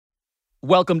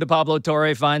Welcome to Pablo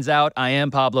Torre Finds Out. I am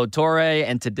Pablo Torre,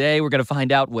 and today we're going to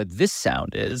find out what this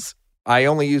sound is. I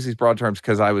only use these broad terms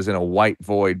because I was in a white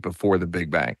void before the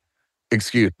Big Bang.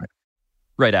 Excuse me.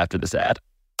 Right after this ad.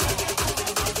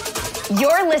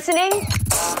 You're listening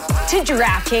to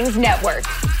DraftKings Network.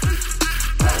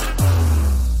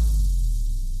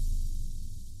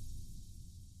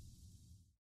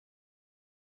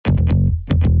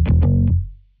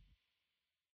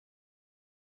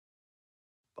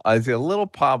 I see a little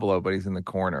Pablo, but he's in the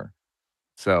corner.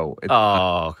 So,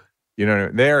 you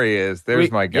know, there he is. There's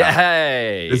my guy.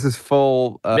 Hey. This is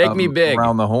full Make me big.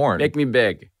 Around the horn. Make me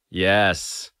big.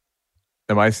 Yes.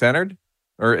 Am I centered?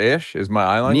 Or ish? Is my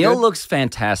eyeline Neal good? looks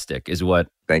fantastic, is what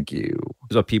Thank you.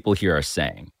 Is what people here are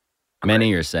saying. Great.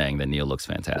 Many are saying that Neal looks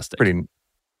fantastic.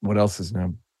 What else is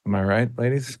new? Am I right,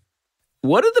 ladies?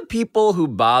 What do the people who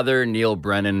bother Neal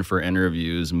Brennan for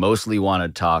interviews mostly want to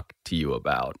talk to you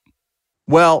about?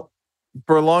 Well,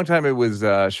 for a long time it was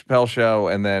Chappelle Show,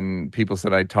 and then people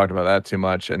said I talked about that too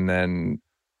much, and then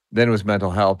it was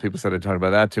mental health. People said I talked about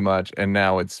that too much, and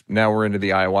now we're into the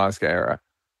ayahuasca era.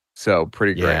 So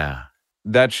pretty great. Yeah.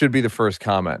 That should be the first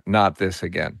comment, not this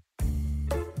again.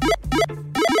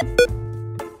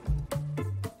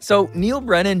 So Neal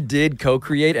Brennan did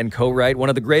co-create and co-write one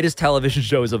of the greatest television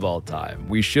shows of all time.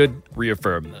 We should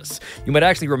reaffirm this. You might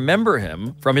actually remember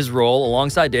him from his role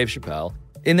alongside Dave Chappelle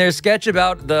in their sketch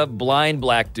about the blind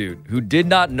black dude who did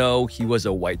not know he was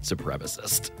a white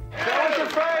supremacist. Show us your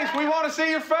face. We want to see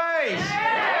your face.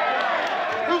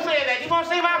 Who said that? You want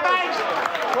to see my face?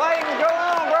 Clayton, go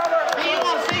on, brother. Do you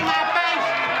want to see my face?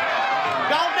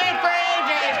 Don't be afraid,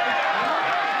 Jason.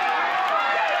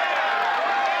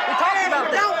 We talked about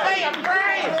that. Don't be afraid.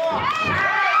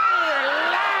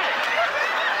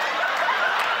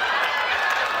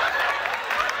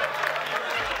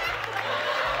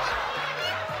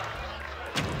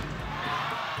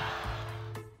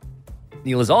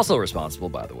 Neal is also responsible,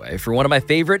 by the way, for one of my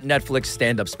favorite Netflix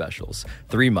stand-up specials,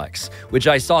 3 Mics, which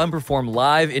I saw him perform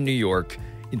live in New York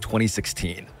in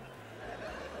 2016.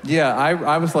 Yeah,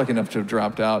 I was lucky enough to have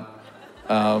dropped out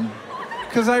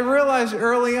because I realized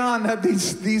early on that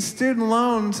these student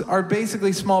loans are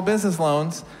basically small business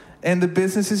loans, and the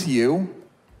business is you,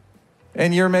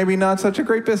 and you're maybe not such a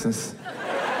great business.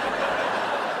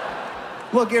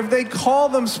 Look, if they call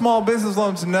them small business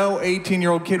loans, no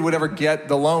 18-year-old kid would ever get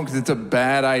the loan because it's a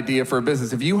bad idea for a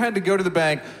business. If you had to go to the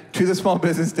bank, to the small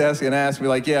business desk and ask me,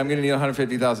 like, yeah, I'm going to need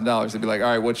 $150,000, they'd be like, all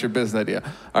right, what's your business idea?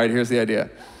 All right, here's the idea.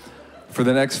 For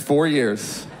the next 4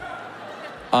 years,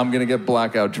 I'm going to get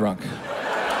blackout drunk.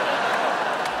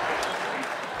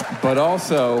 But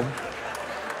also,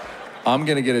 I'm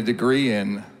going to get a degree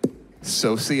in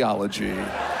sociology.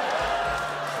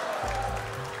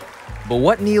 But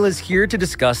what Neal is here to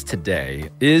discuss today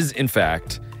is, in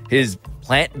fact, his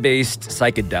plant-based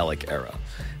psychedelic era.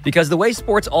 Because the way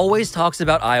sports always talks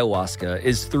about ayahuasca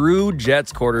is through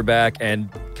Jets quarterback and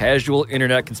casual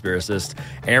internet conspiracist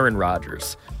Aaron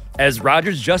Rodgers, as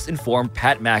Rodgers just informed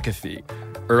Pat McAfee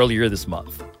earlier this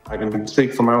month. I can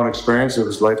speak from my own experience. It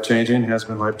was life-changing, has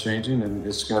been life-changing, and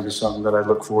it's going to be something that I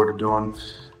look forward to doing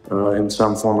in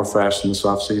some form or fashion this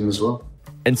offseason as well.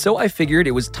 And so I figured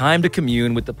it was time to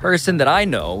commune with the person that I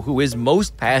know who is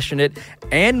most passionate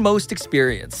and most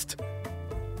experienced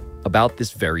about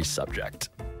this very subject.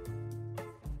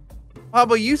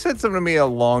 Pablo, you said something to me a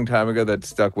long time ago that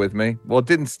stuck with me. Well, it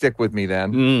didn't stick with me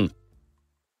then.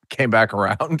 Came back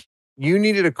around. You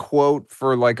needed a quote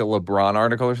for like a LeBron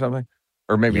article or something?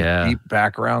 Or maybe deep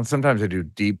background. Sometimes I do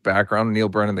deep background. Neal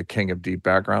Brennan, the king of deep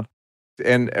background.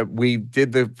 And we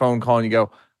did the phone call and you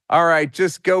go, all right,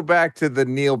 just go back to the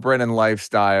Neal Brennan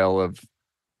lifestyle of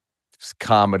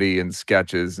comedy and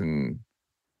sketches and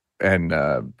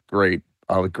great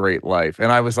life.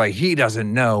 And I was like, he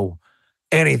doesn't know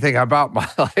anything about my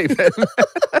life.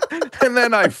 And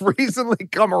then I've recently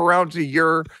come around to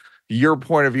your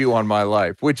point of view on my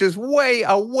life, which is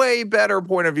a way better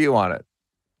point of view on it.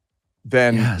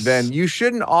 Then you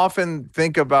shouldn't often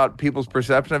think about people's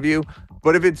perception of you,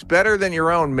 but if it's better than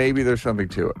your own, maybe there's something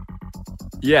to it.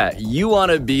 Yeah, you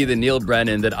want to be the Neal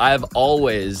Brennan that I've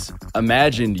always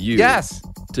imagined you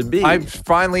to be. I've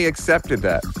finally accepted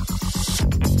that.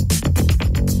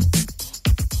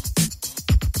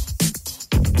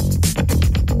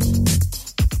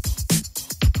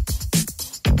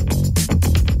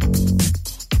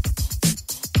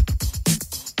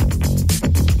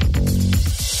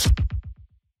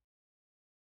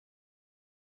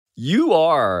 You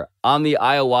are on the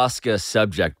ayahuasca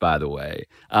subject, by the way.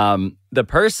 The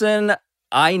person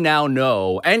I now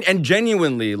know and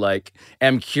genuinely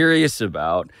am curious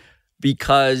about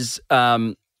because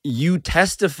you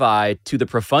testify to the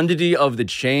profundity of the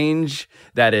change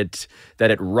that it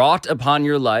wrought upon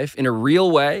your life in a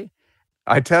real way.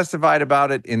 I testified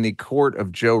about it in the court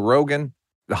of Joe Rogan,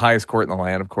 the highest court in the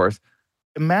land, of course.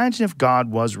 Imagine if God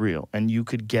was real and you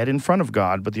could get in front of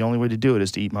God, but the only way to do it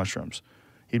is to eat mushrooms.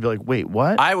 He'd be like, wait,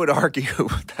 what? I would argue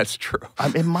that's true.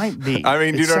 It might be. I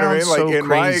mean, do you know what I mean? Like, in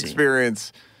my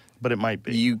experience, but it might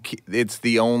be. It's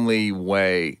the only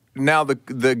way. Now, the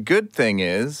good thing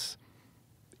is,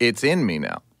 it's in me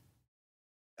now.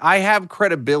 I have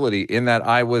credibility in that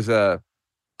I was a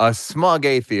smug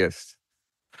atheist.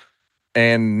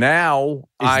 And now,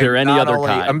 is there any other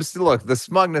kind? Look, the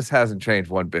smugness hasn't changed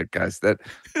one bit, guys.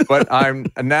 But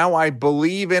I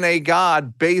believe in a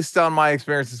God based on my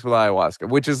experiences with ayahuasca,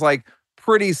 which is like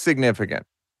pretty significant.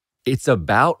 It's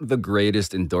about the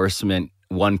greatest endorsement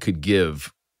one could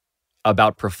give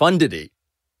about profundity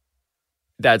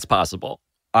that's possible.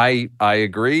 I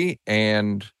agree.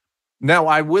 And now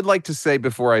I would like to say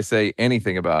before I say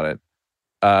anything about it,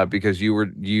 because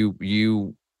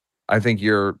I think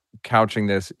you're couching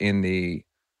this in the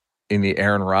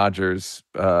Aaron Rodgers,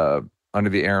 under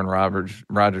the Aaron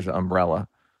Rodgers umbrella.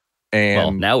 And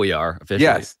well, now we are officially.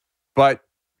 Yes, but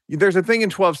there's a thing in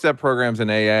 12-step programs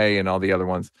and AA and all the other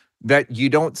ones that you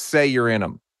don't say you're in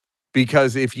them,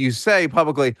 because if you say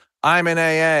publicly I'm in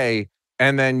AA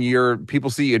and then people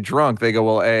see you drunk, they go,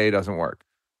 well, AA doesn't work.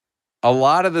 A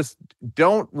lot of this,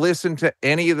 don't listen to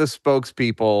any of the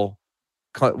spokespeople.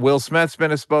 Will Smith's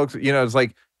been a it's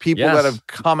like people that have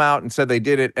come out and said they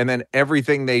did it, and then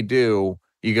everything they do,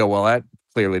 you go, well, that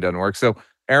clearly doesn't work. So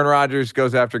Aaron Rodgers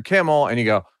goes after Kimmel, and you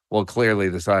go, well, clearly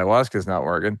this ayahuasca is not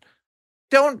working.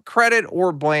 Don't credit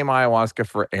or blame ayahuasca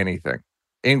for anything,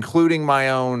 including my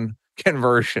own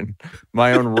conversion,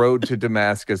 my own road to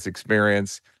Damascus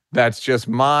experience. That's just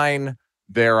mine.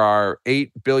 There are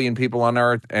 8 billion people on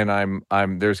Earth, and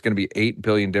there's going to be 8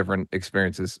 billion different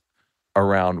experiences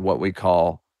around what we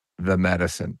call the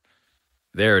medicine.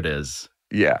 There it is.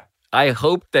 Yeah. I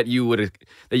hope that you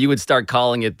would start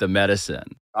calling it the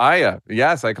medicine. Aya.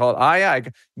 Yes, I call it Aya.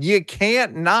 You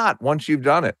can't not once you've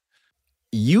done it.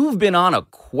 You've been on a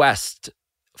quest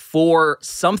for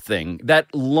something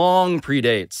that long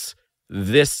predates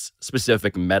this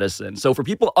specific medicine. So for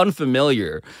people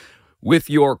unfamiliar with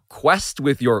your quest,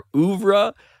 with your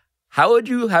oeuvre, how would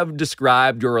you have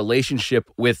described your relationship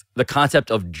with the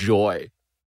concept of joy?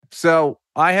 So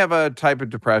I have a type of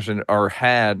depression, or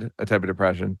had a type of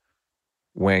depression.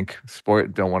 Wink.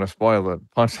 Don't want to spoil the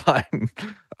punchline.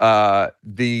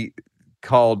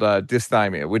 Called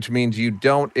dysthymia, which means you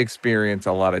don't experience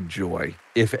a lot of joy,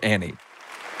 if any.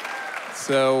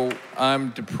 So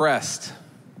I'm depressed,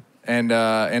 and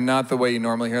not the way you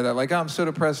normally hear that. Like, oh, I'm so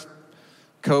depressed,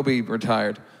 Kobe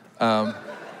retired. I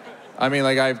mean,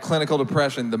 like, I have clinical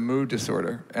depression, the mood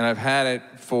disorder, and I've had it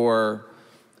for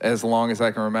as long as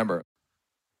I can remember.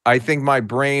 I think my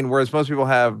brain, whereas most people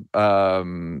have,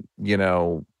 oxytocin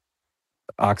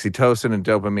and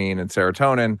dopamine and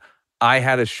serotonin, I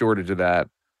had a shortage of that.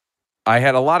 I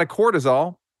had a lot of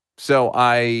cortisol,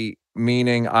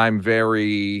 meaning I'm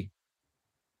very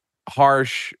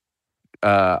harsh.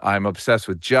 I'm obsessed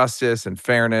with justice and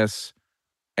fairness,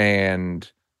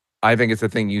 and I think it's a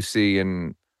thing you see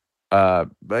in a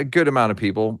good amount of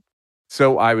people.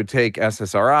 So I would take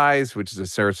SSRIs, which is a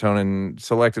selective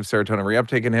serotonin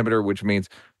reuptake inhibitor, which means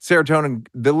serotonin,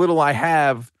 the little I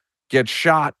have, gets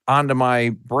shot onto my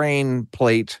brain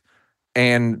plate,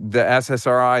 and the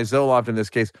SSRI, Zoloft in this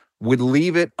case, would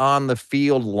leave it on the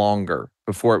field longer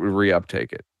before it would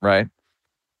reuptake it, right?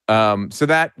 So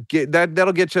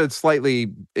that'll get you a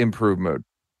slightly improved mood.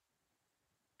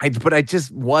 But I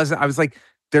just wasn't. I was like,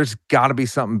 there's got to be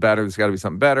something better. There's got to be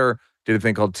something better. Did a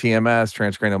thing called TMS,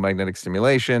 transcranial magnetic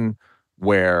stimulation,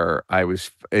 where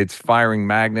it's firing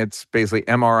magnets, basically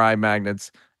MRI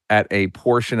magnets, at a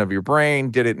portion of your brain.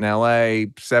 Did it in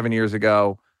LA 7 years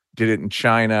ago. Did it in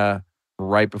China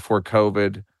right before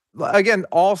COVID. Again,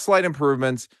 all slight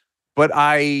improvements, but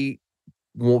I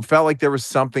felt like there was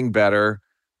something better.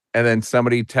 And then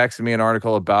somebody texted me an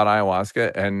article about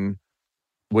ayahuasca and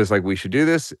was like, we should do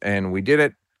this. And we did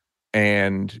it.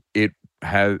 And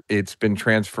it's been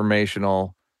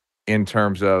transformational in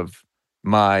terms of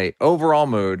my overall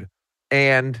mood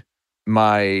and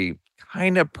my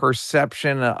kind of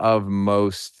perception of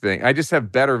most things. I just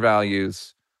have better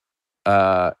values,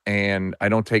 and I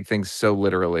don't take things so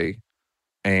literally.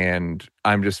 And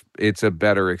it's a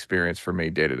better experience for me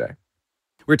day to day.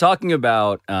 We're talking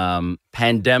about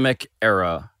pandemic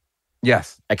era.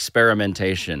 Yes.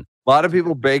 Experimentation. A lot of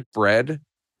people bake bread.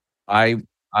 I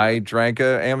drank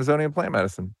a Amazonian plant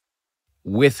medicine.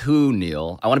 With who,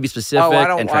 Neal? I want to be specific and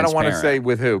transparent. I don't want to say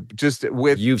with who. Just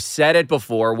with. You've said it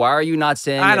before. Why are you not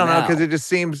saying I don't know, now? because it just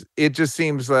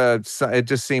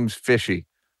seems fishy.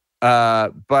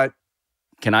 But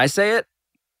can I say it?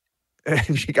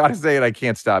 You got to say it. I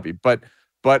can't stop you. But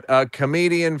a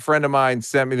comedian friend of mine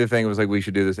sent me the thing. It was like, we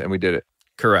should do this, and we did it.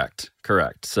 Correct.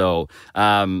 So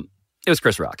it was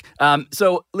Chris Rock.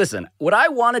 So listen, what I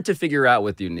wanted to figure out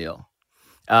with you, Neal,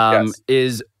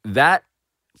 is that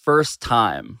first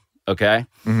time, okay?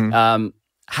 Mm-hmm.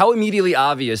 How immediately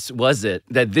obvious was it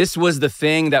that this was the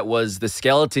thing that was the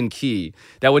skeleton key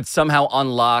that would somehow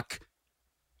unlock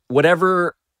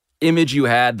whatever image you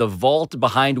had, the vault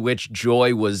behind which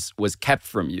joy was kept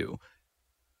from you?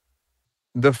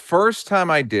 The first time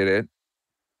I did it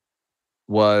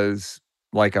was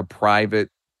like a private,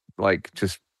 like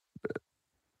just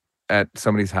at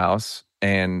somebody's house.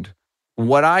 And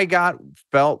what I got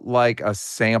felt like a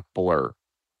sampler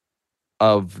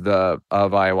of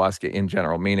ayahuasca in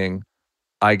general, meaning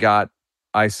I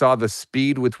saw the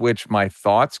speed with which my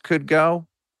thoughts could go.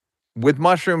 With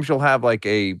mushrooms, you'll have like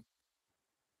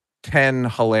 10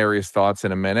 hilarious thoughts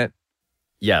in a minute.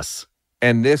 Yes.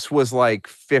 And this was like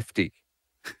 50.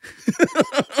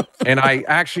 And I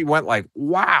actually went like,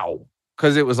 wow,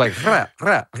 because it was like,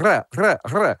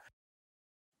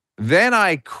 Then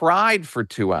I cried for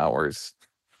 2 hours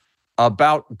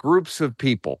about groups of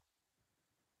people.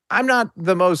 I'm not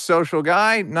the most social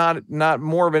guy, not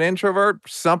more of an introvert.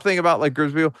 Something about like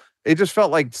groups of people. It just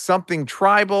felt like something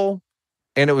tribal,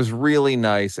 and it was really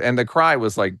nice. And the cry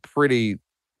was like pretty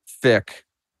thick.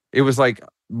 It was like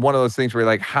one of those things where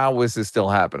you're like, how is this still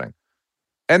happening?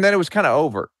 And then it was kind of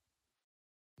over.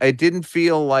 It didn't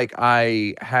feel like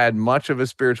I had much of a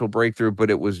spiritual breakthrough, but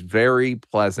it was very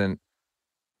pleasant.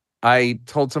 I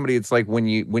told somebody it's like when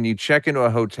you check into a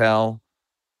hotel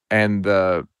and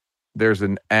there's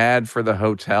an ad for the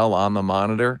hotel on the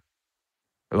monitor.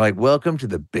 They're like, welcome to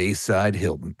the Bayside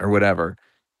Hilton or whatever.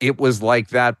 It was like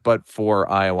that, but for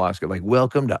ayahuasca. Like,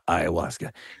 welcome to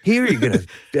ayahuasca. Here you're going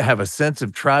to have a sense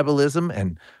of tribalism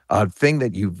and a thing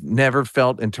that you've never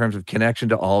felt in terms of connection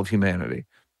to all of humanity.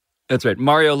 That's right.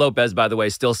 Mario Lopez, by the way,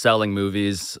 still selling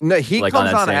movies. No, he like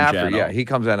comes on after. channel. Yeah, he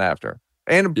comes on after.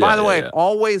 And by the way,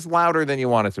 always louder than you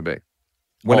want it to be.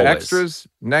 When always. extras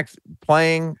next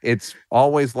playing, it's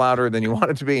always louder than you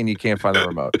want it to be, and you can't find the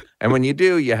remote. And when you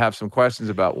do, you have some questions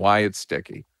about why it's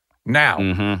sticky. Now,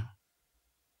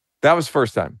 that was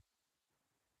first time.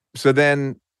 So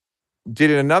then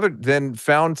did it then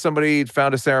found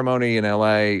a ceremony in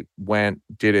LA,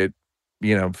 did it,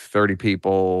 30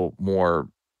 people, more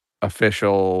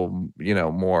official,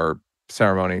 more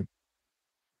ceremony,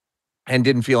 and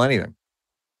didn't feel anything.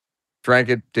 Drank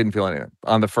it, didn't feel anything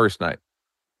on the first night.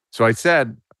 So I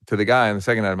said to the guy on the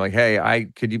second night, I'm like, hey,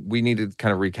 we need to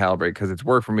kind of recalibrate because it's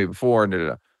worked for me before.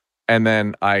 And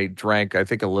then I drank, I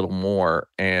think, a little more,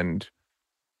 and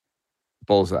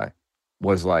bullseye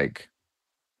was like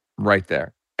right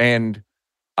there. And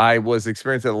I was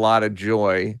experiencing a lot of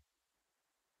joy,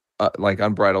 like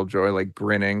unbridled joy, like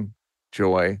grinning,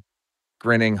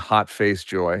 hot-faced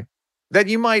joy that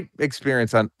you might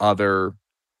experience on other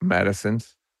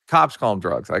medicines. Cops call them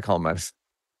drugs. I call them medicine.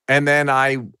 And then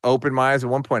I opened my eyes at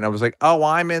one point and I was like, oh,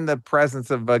 I'm in the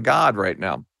presence of a God right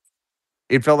now.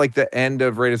 It felt like the end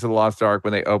of Raiders of the Lost Ark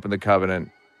when they opened the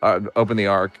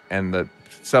Ark and the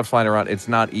stuff flying around. It's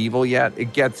not evil yet.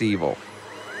 It gets evil.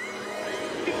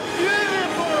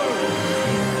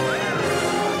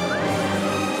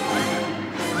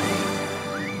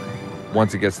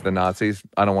 Once it gets to the Nazis,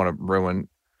 I don't want to ruin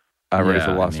Raiders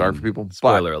of the Lost Ark for people.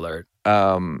 Spoiler alert.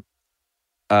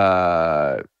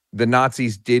 The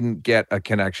Nazis didn't get a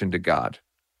connection to God.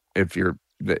 I'm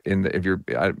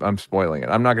spoiling it.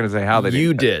 I'm not going to say how they did.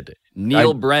 You did.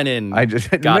 Neal Brennan got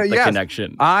the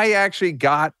connection. I actually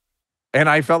got, and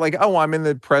I felt like, oh, I'm in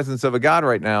the presence of a God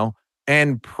right now.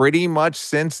 And pretty much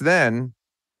since then,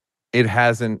 it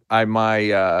hasn't.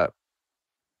 My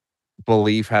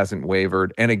belief hasn't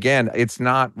wavered. And again, it's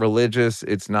not religious.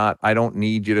 It's not. I don't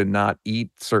need you to not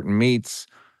eat certain meats.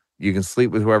 You can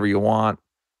sleep with whoever you want.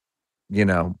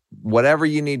 Whatever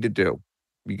you need to do,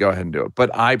 you go ahead and do it.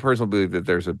 But I personally believe that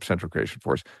there's a central creation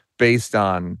force based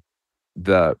on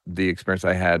the experience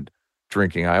I had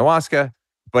drinking ayahuasca,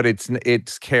 but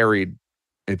it's carried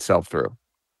itself through.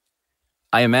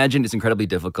 I imagine it's incredibly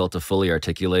difficult to fully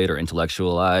articulate or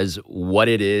intellectualize what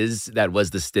it is that was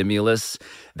the stimulus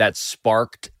that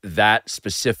sparked that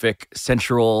specific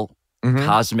central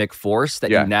cosmic force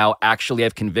that you now actually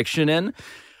have conviction in.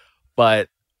 But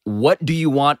what do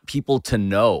you want people to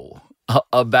know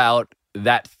about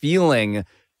that feeling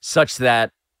such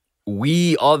that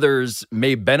we others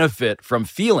may benefit from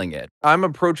feeling it. I'm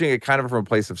approaching it kind of from a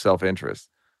place of self-interest,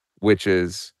 which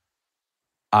is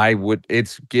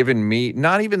it's given me,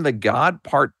 not even the God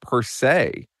part per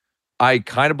se. I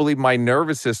kind of believe my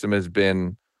nervous system has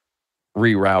been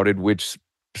rerouted, which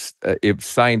if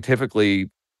scientifically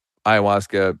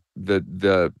ayahuasca,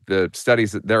 the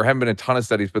studies, there haven't been a ton of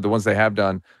studies, but the ones they have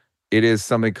done, it is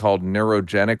something called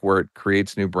neurogenic, where it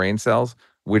creates new brain cells,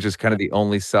 which is kind of the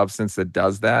only substance that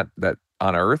does that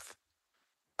on Earth,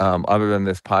 other than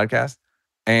this podcast.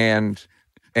 And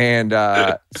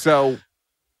so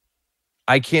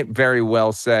I can't very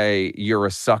well say you're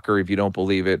a sucker if you don't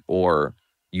believe it, or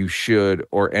you should,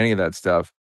 or any of that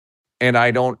stuff. And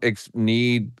I don't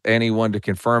need anyone to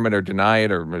confirm it or deny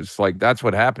it, or it's like, that's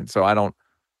what happened. So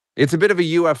it's a bit of a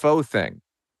UFO thing.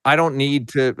 I don't need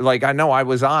to, like, I know I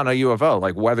was on a UFO,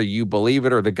 like whether you believe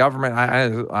it or the government,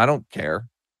 I don't care.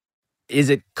 Is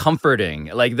it comforting?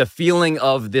 Like the feeling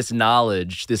of this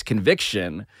knowledge, this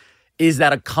conviction, is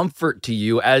that a comfort to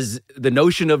you as the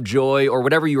notion of joy or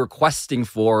whatever you were questing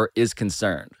for is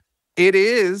concerned? It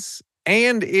is.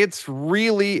 And it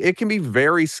can be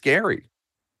very scary.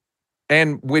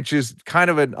 And which is kind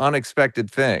of an unexpected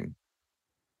thing.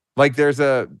 Like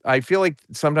I feel like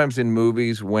sometimes in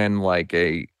movies when like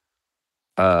a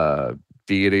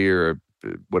deity or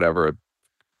whatever, a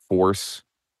force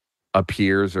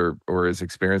appears or is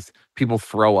experienced, people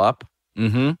throw up.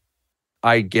 Mm-hmm.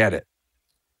 I get it.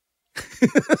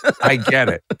 I get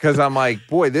it. Because I'm like,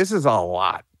 boy, this is a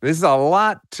lot. This is a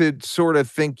lot to sort of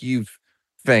think you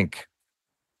think.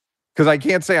 Because I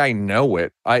can't say I know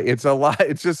it. It's a lot.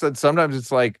 It's just that sometimes it's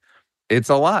like, it's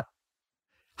a lot.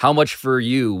 How much for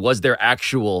you was there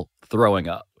actual throwing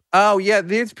up? Oh, yeah.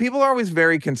 People are always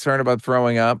very concerned about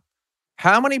throwing up.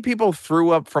 How many people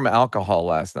threw up from alcohol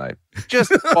last night?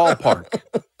 Just ballpark.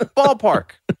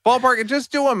 Ballpark.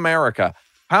 Just do America.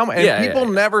 People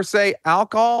never say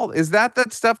alcohol. Is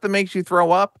that stuff that makes you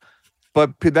throw up?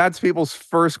 But that's people's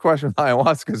first question with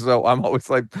ayahuasca. So I'm always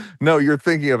like, no, you're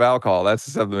thinking of alcohol. That's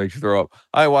the stuff that makes you throw up.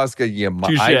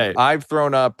 Ayahuasca, I've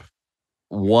thrown up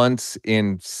once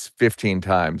in 15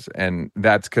 times, and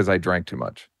that's because I drank too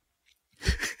much.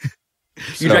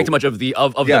 You drank too much of the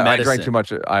medicine. I drank too much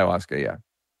ayahuasca, yeah.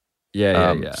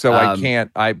 Yeah. So I can't,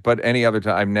 but any other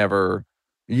time, I've never,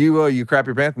 you crap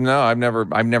your pants? No, I've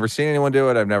never seen anyone do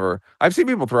it. I've seen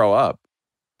people throw up.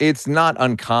 It's not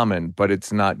uncommon, but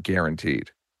it's not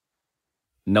guaranteed.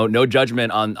 No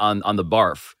judgment on the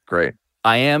barf. Great.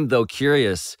 I am, though,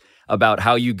 curious about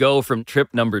how you go from trip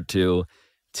number 2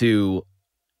 to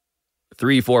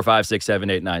 3, 4, 5, 6, 7,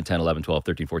 8, 9, 10, 11, 12,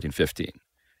 13, 14, 15.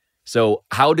 So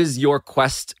how does your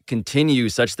quest continue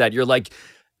such that you're like,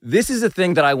 this is a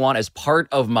thing that I want as part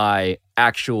of my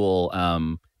actual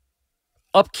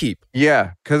upkeep?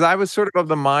 Yeah, because I was sort of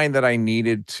the mind that I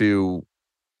needed to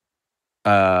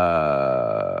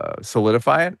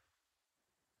solidify it.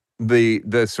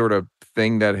 The sort of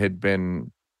thing that had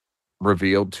been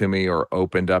revealed to me or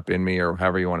opened up in me, or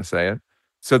however you want to say it.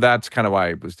 So that's kind of why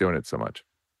I was doing it so much.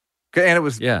 And it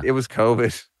was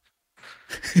COVID.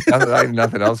 I had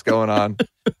nothing else going on.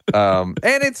 And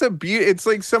it's it's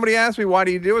like somebody asked me, why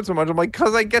do you do it so much? I'm like,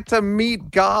 because I get to meet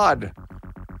God.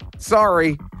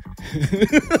 Sorry.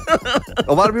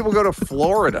 A lot of people go to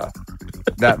Florida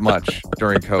that much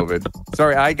during COVID.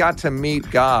 Sorry, I got to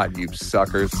meet God, you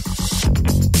suckers.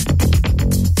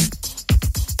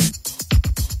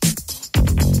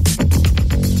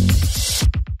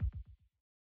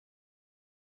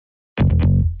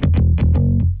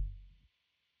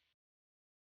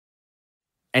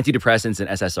 Antidepressants and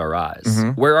SSRIs.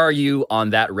 Mm-hmm. Where are you on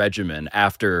that regimen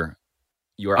after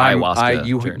your ayahuasca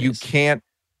journeys? You can't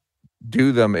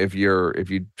do them if you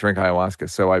drink ayahuasca.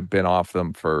 So I've been off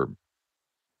them for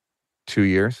 2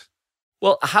 years.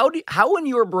 Well, how in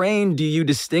your brain do you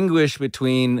distinguish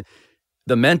between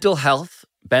the mental health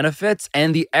benefits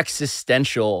and the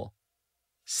existential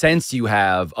sense you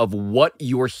have of what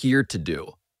you're here to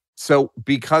do? So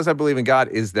because I believe in God,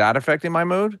 is that affecting my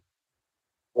mood?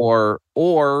 Or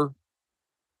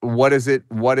what is it?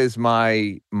 What is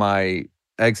my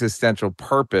existential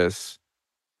purpose?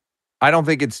 I don't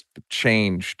think it's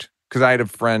changed, because I had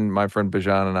my friend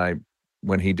Bajan and I,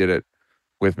 when he did it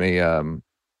with me,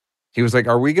 he was like,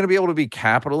 are we going to be able to be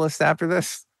capitalists after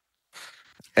this?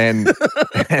 And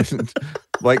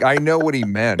like, I know what he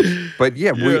meant, but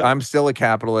yeah. I'm still a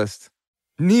capitalist.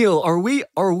 Neal, are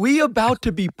we about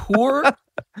to be poor?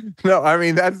 No, I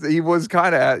mean, he was just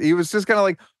kind of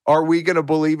like, are we going to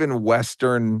believe in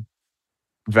Western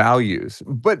values?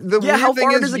 But the weird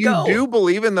thing is, you do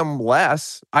believe in them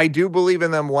less. I do believe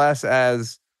in them less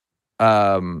as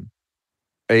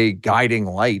a guiding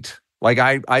light. Like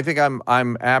I think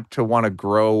I'm apt to want to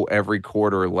grow every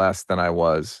quarter less than I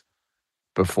was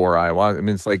before ayahuasca. I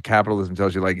mean, it's like capitalism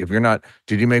tells you, like, if you're not,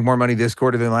 did you make more money this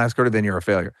quarter than last quarter, then you're a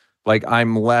failure. Like,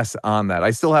 I'm less on that.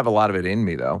 I still have a lot of it in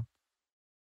me, though.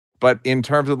 But in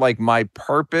terms of, like, my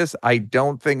purpose, I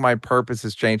don't think my purpose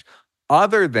has changed.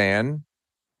 Other than,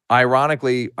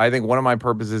 ironically, I think one of my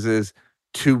purposes is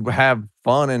to have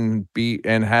fun and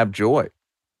have joy.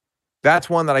 That's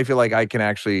one that I feel like I can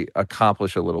actually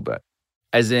accomplish a little bit.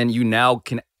 As in, you now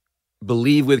can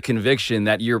believe with conviction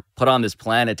that you're put on this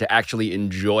planet to actually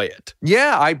enjoy it.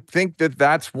 Yeah, I think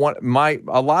that's a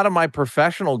lot of my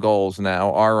professional goals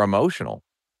now are emotional,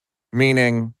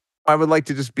 meaning I would like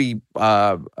to just be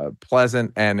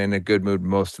pleasant and in a good mood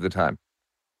most of the time.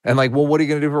 And like, well, what are you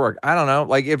going to do for work? I don't know.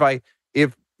 Like if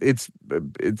it's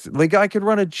like I could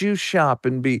run a juice shop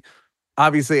and be,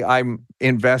 obviously I'm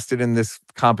invested in this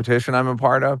competition I'm a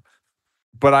part of,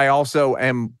 but I also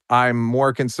I'm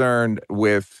more concerned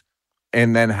with,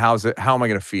 and then how am I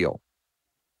going to feel?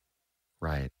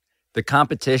 Right. The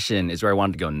competition is where I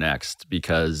wanted to go next,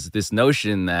 because this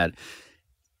notion that,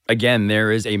 again,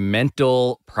 there is a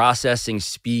mental processing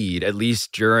speed, at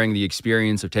least during the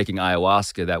experience of taking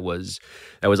ayahuasca, that was,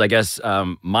 I guess,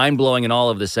 mind-blowing in all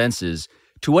of the senses.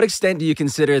 To what extent do you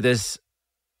consider this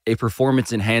a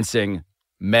performance-enhancing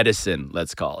medicine,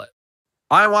 let's call it?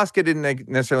 Ayahuasca didn't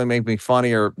necessarily make me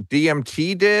funnier.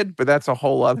 DMT did, but that's a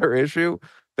whole other issue.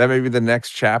 That may be the next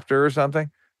chapter or something.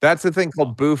 That's the thing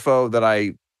called Bufo that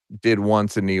I did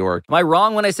once in New York. Am I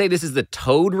wrong when I say this is the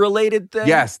toad-related thing?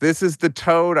 Yes, this is the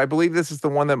toad. I believe this is the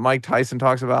one that Mike Tyson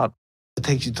talks about. It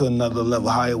takes you to another level.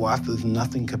 Ayahuasca is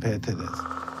nothing compared to this.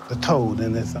 The toad,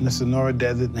 and it's in the Sonora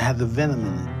Desert, and it has a venom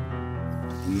in it.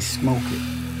 And you smoke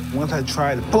it. Once I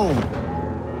tried it, boom!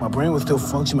 My brain was still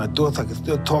functioning, my thoughts, I could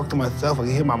still talk to myself, I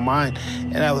could hear my mind,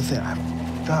 and I was saying, I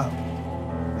fucked up.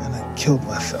 And I killed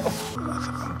myself. I was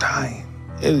like, I'm dying.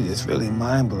 It was just really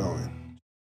mind-blowing.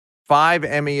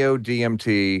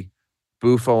 5-MeO-DMT,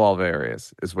 Bufo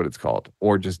alvarius is what it's called,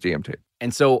 or just DMT.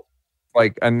 And so,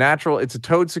 like it's a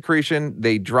toad secretion,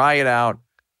 they dry it out,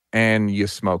 and you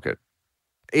smoke it.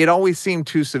 It always seemed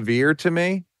too severe to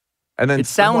me. And then it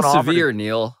sounds severe,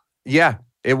 Neal. Yeah,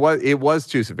 it was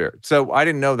too severe. So I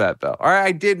didn't know that, though. Or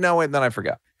I did know it, and then I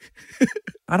forgot.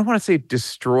 I don't want to say it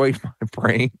destroyed my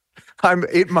brain.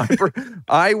 It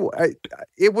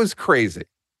was crazy.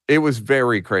 It was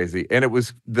very crazy. And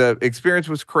the experience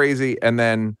was crazy. And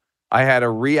then I had a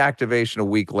reactivation a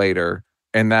week later.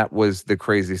 And that was the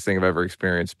craziest thing I've ever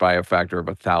experienced by a factor of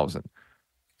 1,000.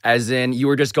 As in, you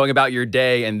were just going about your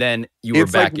day and then you were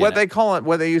back in what they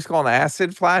used to call an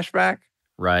acid flashback.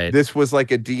 Right. This was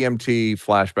like a DMT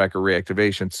flashback or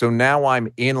reactivation. So now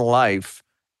I'm in life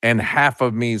and half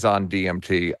of me's on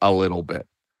DMT a little bit.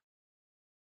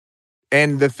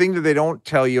 And the thing that they don't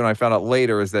tell you, and I found out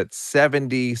later, is that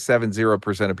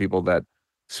 70% of people that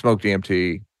smoke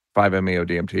DMT,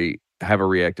 5-MeO-DMT, have a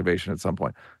reactivation at some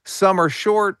point. Some are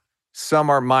short,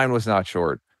 mine was not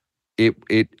short.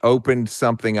 It opened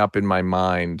something up in my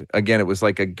mind. Again, it was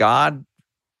like a God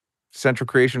central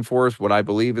creation force, what I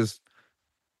believe is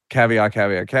caveat.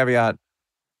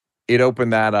 It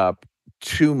opened that up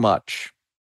too much.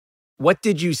 What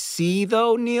did you see,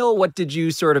 though, Neal? What did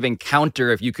you sort of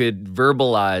encounter, if you could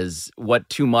verbalize what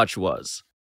too much was?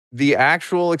 The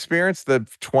actual experience, the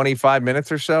 25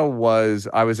 minutes or so, was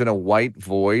I was in a white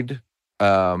void.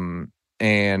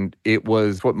 And it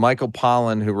was what Michael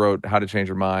Pollan, who wrote How to Change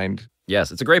Your Mind. Yes,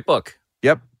 it's a great book.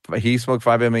 Yep. He smoked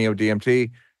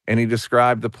 5-MeO-DMT, and he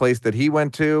described the place that he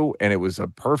went to, and it was a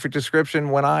perfect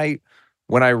description. When I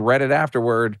read it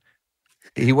afterward,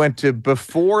 he went to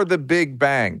before the Big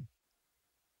Bang.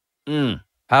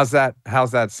 How's that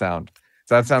sound? Does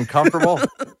that sound comfortable?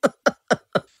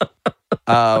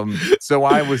 So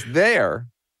I was there,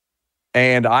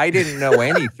 and I didn't know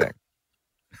anything.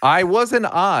 It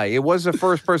was a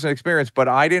first-person experience, but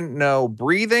I didn't know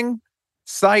breathing,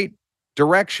 sight,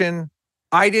 direction.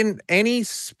 I didn't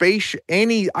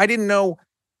know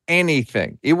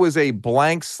anything. It was a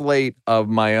blank slate of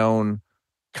my own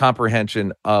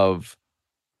comprehension of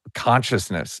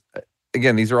consciousness.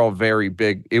 Again, these are all very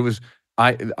big.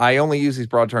 I only use these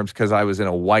broad terms because I was in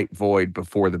a white void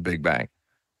before the Big Bang.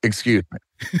 Excuse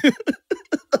me.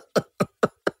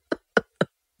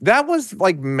 That was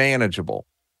like manageable.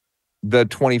 The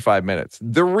 25 minutes.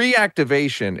 The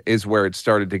reactivation is where it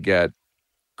started to get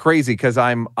crazy, because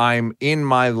I'm in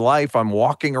my life. I'm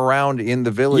walking around in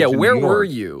the village. Yeah, where were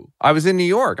you? I was in New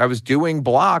York. I was doing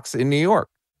blocks in New York.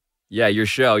 Yeah, your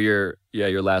show, your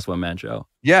last one-man show.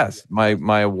 Yes,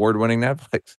 my award-winning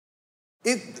Netflix.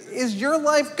 Is your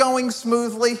life going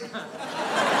smoothly?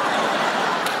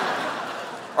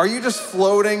 Are you just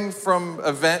floating from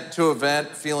event to event,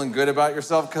 feeling good about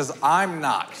yourself? Because I'm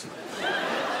not.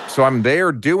 So I'm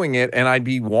there doing it, and I'd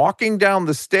be walking down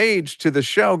the stage to the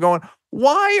show going,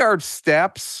 why are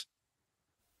steps?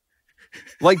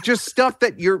 Like just stuff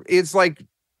that it's like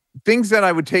things that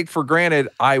I would take for granted.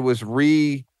 I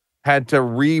had to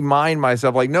remind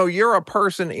myself, like, no, you're a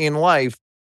person in life.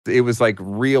 It was like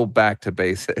real back to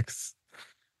basics,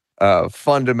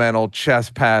 fundamental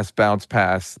chest pass, bounce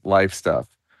pass, life stuff.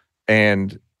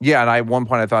 And yeah, and at one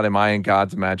point I thought, am I in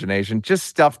God's imagination? Just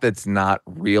stuff that's not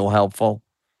real helpful.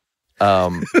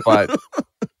 But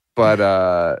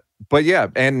yeah,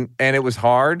 and it was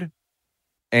hard.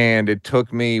 And it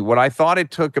took me what I thought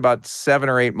it took about 7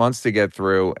 or 8 months to get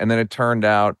through. And then it turned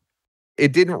out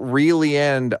it didn't really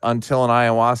end until an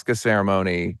ayahuasca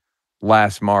ceremony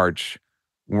last March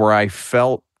where I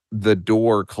felt the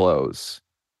door close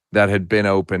that had been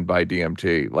opened by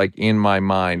DMT, like in my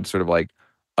mind, sort of like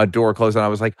a door closed. And I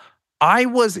was like, I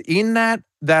was in that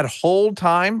whole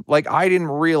time. Like I didn't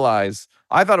realize,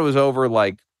 I thought it was over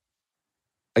like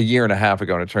a year and a half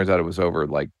ago. And it turns out it was over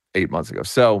like 8 months ago.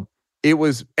 So it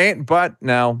was, but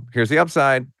now here's the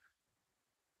upside.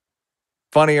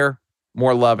 Funnier,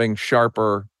 more loving,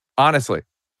 sharper, honestly,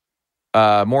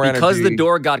 more energy. Because the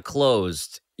door got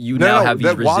closed, you now have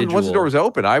these residual. Once the door was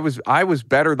open, I was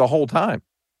better the whole time.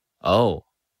 Oh.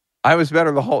 I was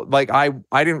better the whole, like I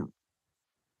didn't,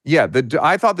 yeah,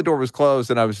 I thought the door was closed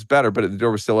and I was better, but the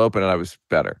door was still open and I was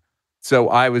better. So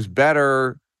I was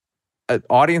better.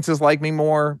 Audiences like me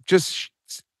more,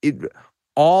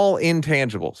 all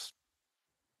intangibles.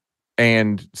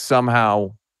 And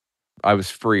somehow I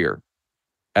was freer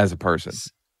as a person.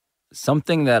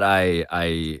 Something that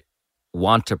I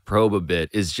want to probe a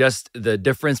bit is just the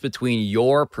difference between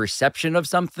your perception of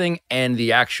something and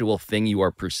the actual thing you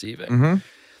are perceiving. Mm-hmm.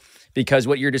 Because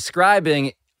what you're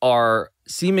describing are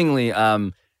seemingly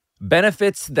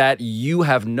benefits that you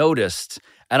have noticed.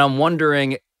 And I'm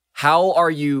wondering, how are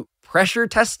you pressure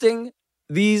testing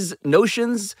these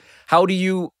notions? How do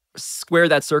you square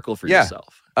that circle for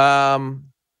yourself?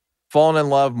 Fallen in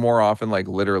love more often, like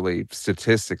literally,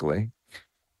 statistically.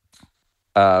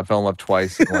 Fell in love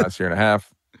twice in the last year and a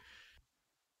half.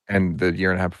 And the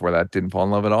year and a half before that, didn't fall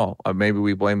in love at all. Maybe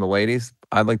we blame the ladies.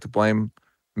 I'd like to blame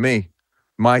me,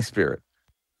 my spirit.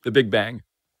 The Big Bang.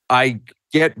 I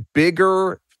get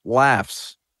bigger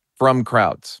laughs from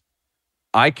crowds.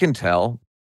 I can tell.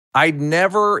 I'd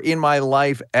never in my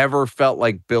life ever felt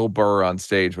like Bill Burr on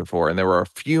stage before. And there were a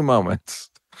few moments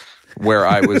where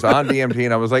I was on DMT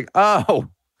and I was like, oh,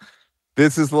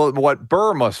 this is what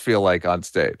Burr must feel like on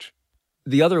stage.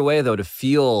 The other way, though, to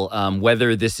feel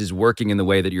whether this is working in the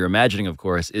way that you're imagining, of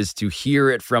course, is to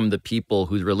hear it from the people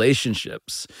whose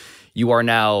relationships you are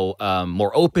now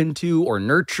more open to or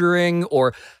nurturing,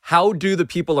 or how do the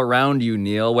people around you,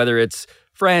 Neal, whether it's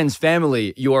friends,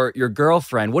 family, your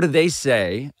girlfriend, what do they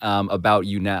say about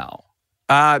you now?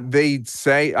 They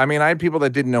say, I mean, I had people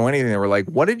that didn't know anything. They were like,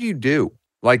 what did you do?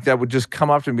 Like that would just come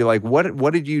up to me and be like,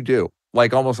 what did you do?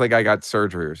 Like almost like I got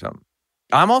surgery or something.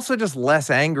 I'm also just less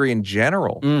angry in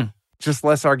general, just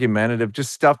less argumentative,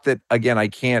 just stuff that, again, I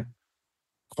can't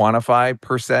quantify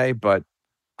per se, but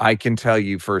I can tell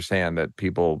you firsthand that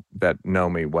people that know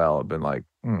me well have been like,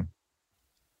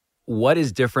 What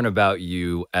is different about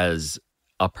you as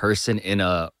a person in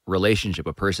a relationship,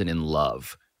 a person in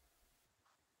love?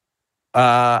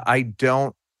 I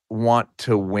don't want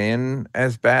to win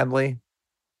as badly.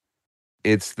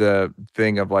 It's the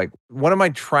thing of like, what am I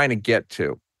trying to get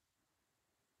to?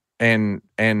 And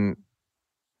I'm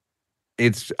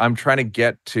trying to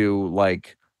get to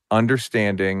like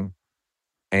understanding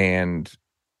and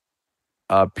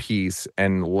peace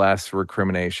and less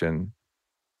recrimination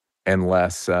and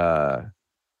less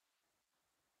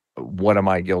what am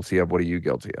I guilty of? What are you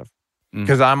guilty of?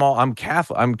 Because I'm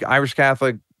Catholic. I'm Irish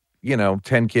Catholic,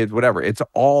 10 kids, whatever. It's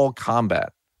all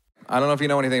combat. I don't know if you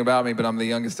know anything about me, but I'm the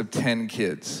youngest of 10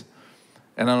 kids.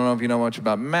 And I don't know if you know much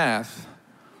about math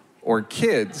or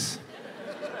kids,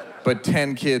 but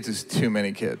 10 kids is too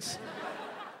many kids.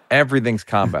 Everything's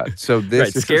combat. So this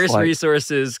right, is scarce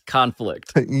resources,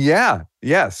 conflict. Yeah.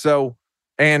 So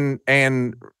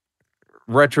and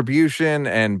retribution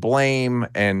and blame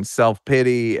and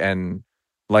self-pity and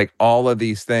like all of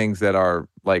these things that are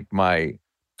like my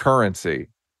currency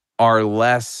are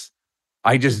less.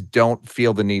 I just don't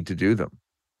feel the need to do them.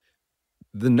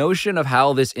 The notion of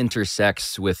how this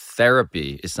intersects with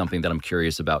therapy is something that I'm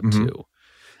curious about too.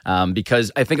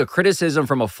 Because I think a criticism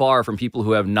from afar from people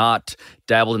who have not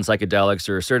dabbled in psychedelics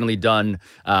or certainly done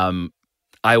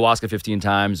ayahuasca 15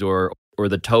 times or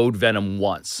the toad venom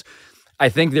once, I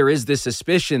think there is this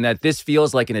suspicion that this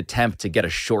feels like an attempt to get a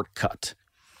shortcut.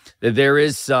 That there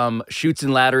is some chutes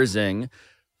and laddersing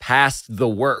past the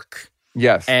work.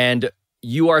 Yes. And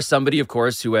you are somebody, of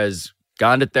course, who has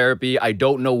gone to therapy. I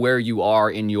don't know where you are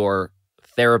in your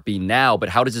therapy now, but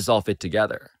how does this all fit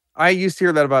together? I used to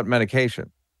hear that about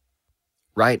medication.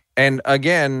 Right. And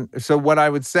again, so what I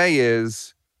would say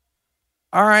is,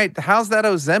 all right, how's that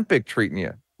Ozempic treating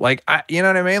you? Like, you know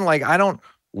what I mean? Like,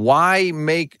 why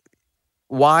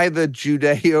the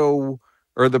Judeo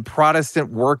or the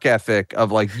Protestant work ethic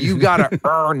of like, you got to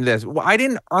earn this. Well, I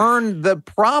didn't earn the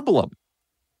problem.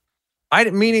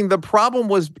 Meaning the problem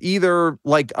was either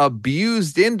like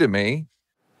abused into me.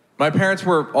 My parents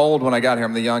were old when I got here.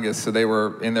 I'm the youngest, so they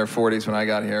were in their 40s when I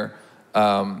got here.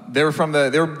 They were born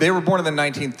in the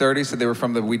 1930s, so they were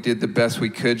from the "we did the best we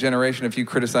could" generation. If you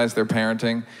criticized their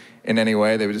parenting in any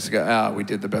way, they would just go, we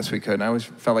did the best we could. And I always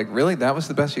felt like, really? That was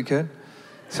the best you could?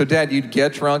 So, Dad, you'd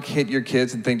get drunk, hit your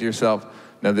kids, and think to yourself,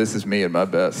 no, this is me at my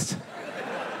best.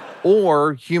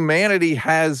 Or humanity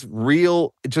has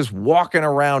real, just walking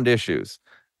around issues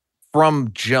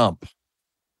from jump.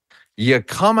 You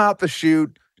come out the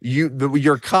chute,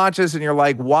 you're conscious, and you're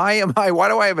like, why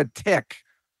do I have a tick?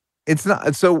 It's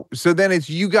not, so then it's,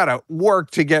 you got to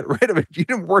work to get rid of it. You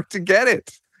didn't work to get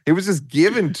it. It was just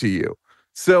given to you.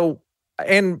 So,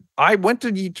 and I went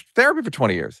to therapy for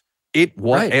 20 years. It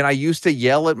was, right. And I used to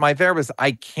yell at my therapist,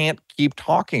 I can't keep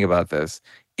talking about this.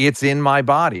 It's in my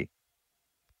body.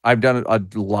 I've done a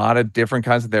lot of different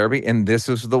kinds of therapy, and this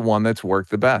is the one that's worked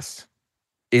the best.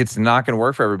 It's not going to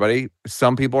work for everybody.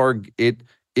 Some people are,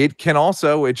 it can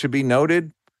also, it should be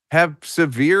noted, have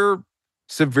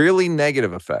severely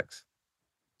negative effects.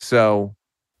 So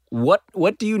what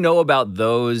do you know about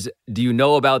those? Do you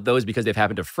know about those because they've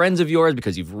happened to friends of yours,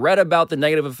 because you've read about the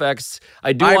negative effects?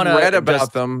 I've read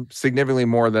about them significantly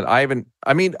more than I haven't.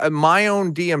 I mean, my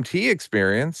own DMT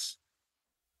experience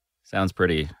sounds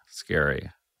pretty scary.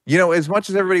 You know, as much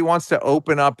as everybody wants to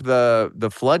open up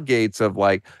the floodgates of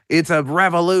like, it's a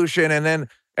revolution, and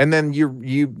then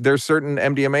you there's certain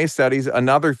MDMA studies.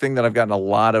 Another thing that I've gotten a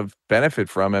lot of benefit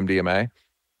from MDMA,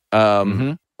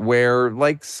 where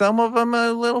like some of them are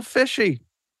a little fishy.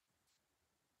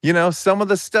 You know, some of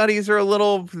the studies are a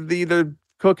little either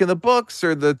cooking the books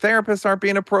or the therapists aren't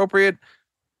being appropriate,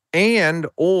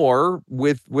 or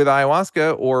with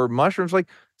ayahuasca or mushrooms, like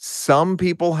some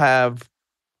people have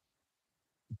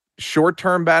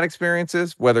short-term bad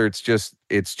experiences, whether it's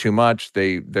too much,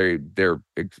 they're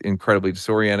incredibly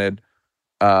disoriented,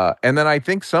 and then I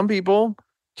think some people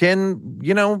can,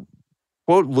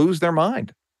 quote, lose their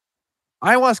mind.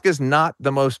 Ayahuasca is not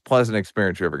the most pleasant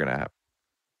experience you're ever going to have.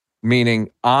 Meaning,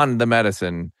 on the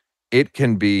medicine, it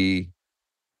can be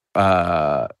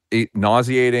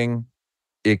nauseating,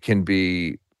 it can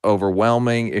be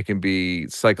overwhelming, it can be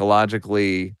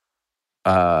psychologically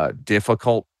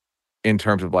difficult in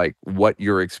terms of like what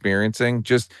you're experiencing,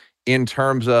 just in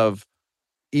terms of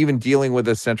even dealing with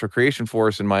a central creation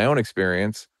force. In my own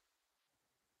experience,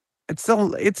 it's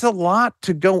a lot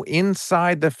to go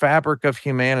inside the fabric of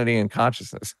humanity and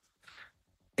consciousness.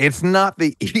 It's not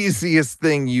the easiest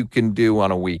thing you can do on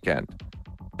a weekend.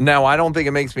 Now, I don't think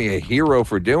it makes me a hero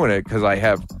for doing it, because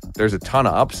there's a ton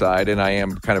of upside and I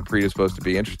am kind of predisposed to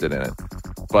be interested in it.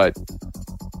 But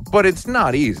it's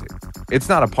not easy. It's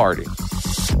not a party.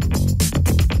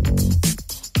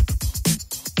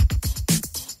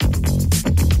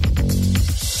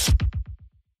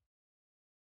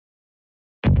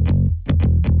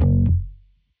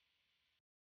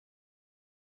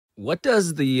 What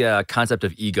does the concept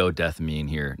of ego death mean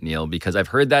here, Neal? Because I've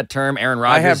heard that term. Aaron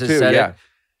Rodgers has said it.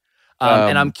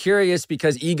 And I'm curious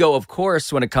because ego, of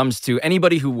course, when it comes to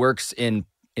anybody who works in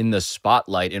the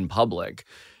spotlight in public,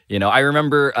 I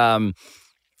remember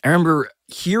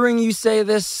hearing you say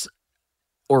this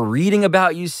or reading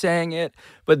about you saying it,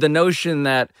 but the notion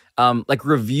that like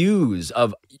reviews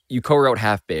of, you co-wrote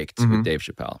Half Baked with Dave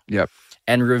Chappelle. Yep.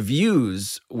 And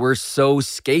reviews were so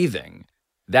scathing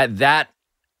that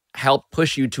help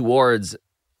push you towards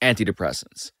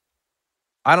antidepressants.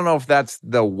 I don't know if that's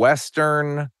the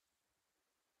Western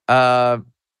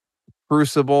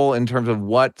crucible in terms of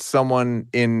what someone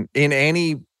in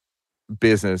any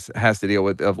business has to deal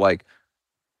with, of like,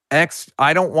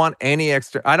 I don't need any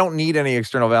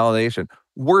external validation.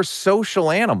 We're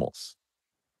social animals.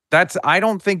 I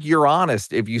don't think you're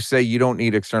honest if you say you don't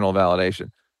need external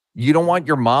validation. You don't want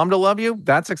your mom to love you?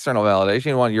 That's external validation.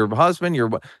 You want your husband,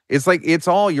 it's like, it's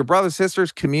all your brothers,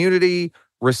 sisters, community,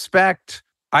 respect.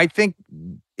 I think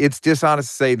it's dishonest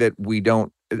to say that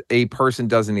a person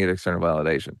doesn't need external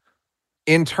validation.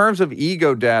 In terms of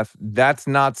ego death, that's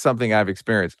not something I've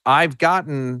experienced. I've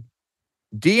gotten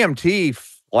DMT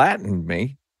flattened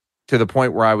me to the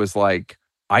point where I was like,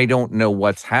 I don't know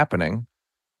what's happening.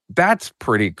 That's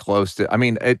pretty close to, I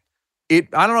mean, I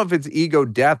don't know if it's ego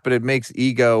death, but it makes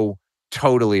ego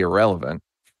totally irrelevant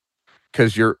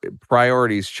because your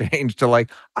priorities change to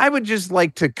like, I would just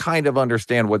like to kind of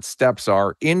understand what steps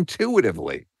are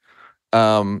intuitively.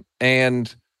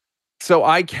 And so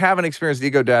I haven't experienced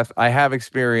ego death. I have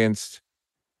experienced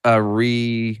a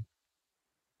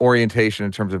reorientation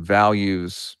in terms of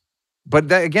values. But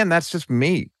that, again, that's just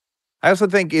me. I also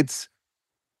think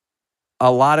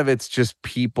a lot of it's just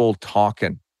people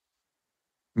talking,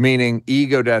 meaning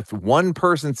ego death. One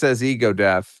person says ego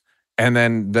death, and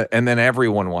then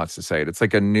everyone wants to say it. It's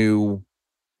like a new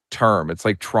term. It's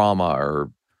like trauma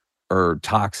or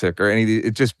toxic or anything.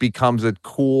 It just becomes a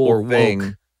cool or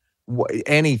thing.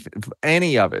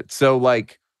 Any of it. So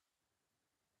like,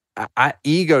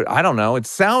 ego, I don't know. It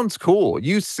sounds cool.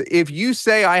 If you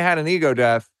say I had an ego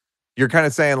death, you're kind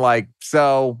of saying like,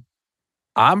 so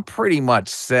I'm pretty much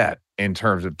set in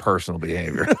terms of personal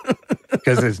behavior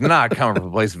because it's not coming from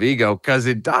a place of ego because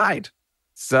it died.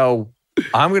 So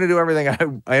I'm going to do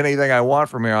anything I want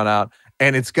from here on out,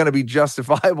 and it's going to be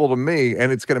justifiable to me,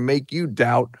 and it's going to make you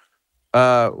doubt.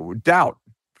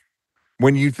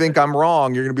 When you think I'm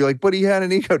wrong, you're going to be like, but he had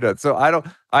an ego death. So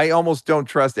I almost don't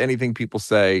trust anything people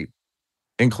say,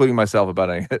 including myself,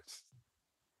 about any of this.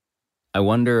 I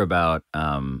wonder about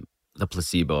the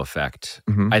placebo effect.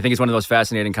 Mm-hmm. I think it's one of the most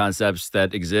fascinating concepts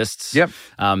that exists. Yep.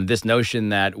 This notion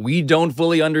that we don't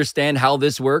fully understand how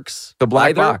this works. The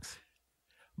black box.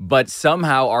 But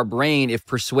somehow our brain, if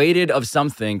persuaded of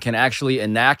something, can actually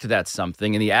enact that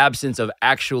something in the absence of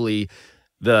actually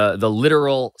the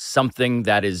literal something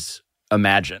that is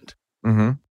imagined.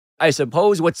 Mm-hmm. I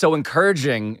suppose what's so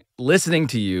encouraging listening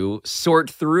to you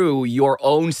sort through your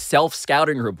own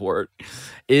self-scouting report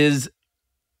is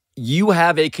you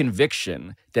have a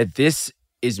conviction that this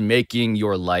is making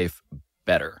your life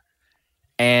better.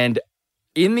 And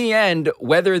in the end,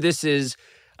 whether this is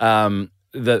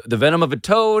the venom of a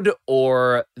toad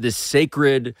or this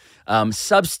sacred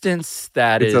substance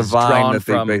that it's is a vine drawn that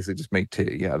from, they basically just make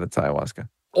tea. Yeah, that's ayahuasca.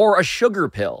 Or a sugar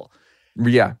pill.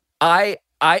 Yeah. I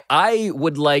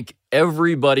would like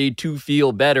everybody to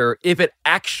feel better if it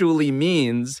actually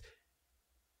means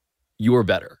you're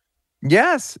better.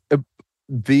 Yes.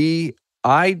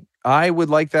 I would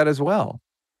like that as well.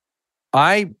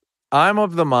 I'm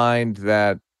of the mind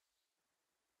that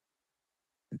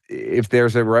if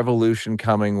there's a revolution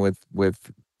coming with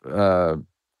psilocybin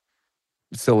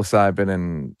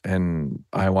and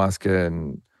ayahuasca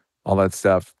and all that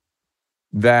stuff,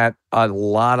 that a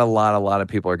lot of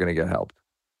people are going to get helped.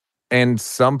 And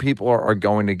some people are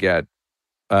going to get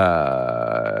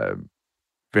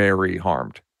very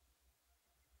harmed.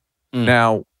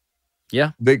 Now,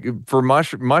 yeah, for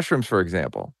mushrooms, for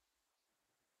example,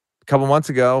 a couple months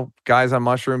ago, guys on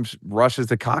mushrooms rushes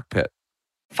the cockpit.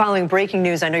 Following breaking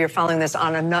news, I know you're following this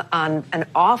on an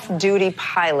off-duty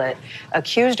pilot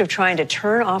accused of trying to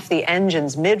turn off the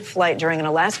engines mid-flight during an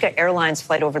Alaska Airlines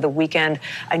flight over the weekend.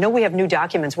 I know we have new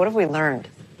documents. What have we learned?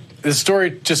 This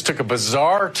story just took a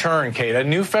bizarre turn, Kate. A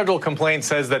new federal complaint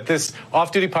says that this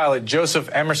off-duty pilot, Joseph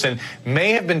Emerson,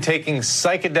 may have been taking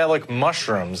psychedelic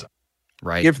mushrooms.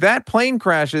 Right. If that plane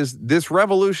crashes, this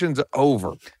revolution's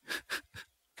over.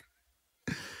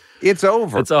 It's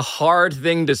over. It's a hard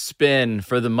thing to spin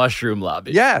for the mushroom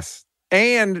lobby. Yes.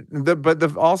 And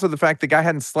also the fact the guy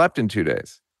hadn't slept in 2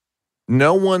 days.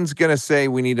 No one's going to say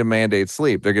we need to mandate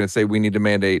sleep. They're going to say we need to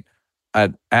mandate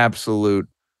an absolute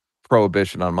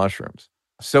prohibition on mushrooms.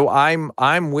 So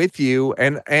I'm with you.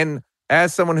 And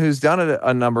as someone who's done it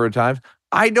a number of times,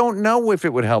 I don't know if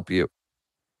it would help you.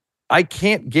 I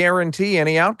can't guarantee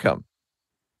any outcome.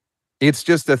 It's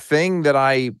just a thing that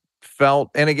I felt.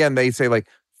 And again, they say like,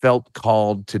 felt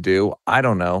called to do. I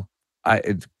don't know.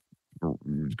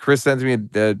 Chris sends me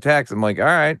a text. I'm like, all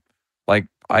right, like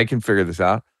I can figure this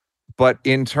out. But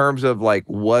in terms of like,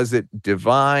 was it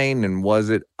divine and was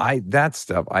it that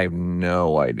stuff? I have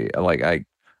no idea. Like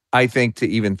I think to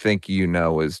even think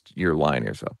is you're lying to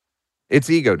yourself.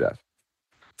 It's ego death.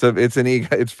 So it's an ego.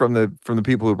 It's from the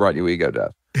people who brought you ego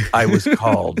death. I was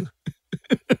called.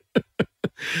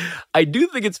 I do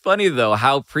think it's funny, though,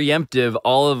 how preemptive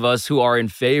all of us who are in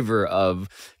favor of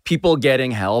people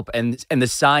getting help and the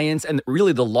science and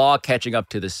really the law catching up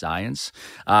to the science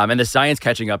and the science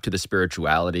catching up to the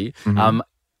spirituality. Mm-hmm.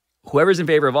 Whoever's in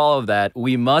favor of all of that,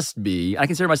 we must be. I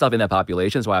consider myself in that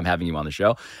population. That's why I'm having you on the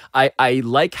show. I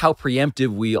like how preemptive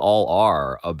we all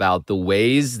are about the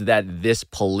ways that this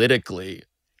politically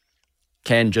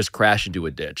can just crash into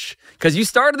a ditch. Because you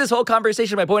started this whole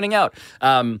conversation by pointing out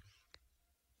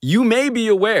You may be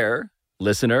aware,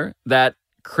 listener, that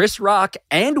Chris Rock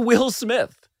and Will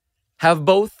Smith have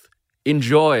both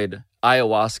enjoyed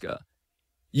ayahuasca.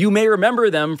 You may remember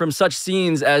them from such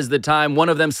scenes as the time one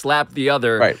of them slapped the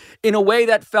other in a way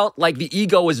that felt like the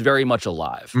ego was very much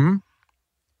alive. Mm-hmm.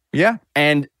 Yeah.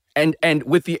 And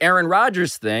with the Aaron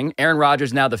Rodgers thing, Aaron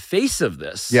Rodgers now the face of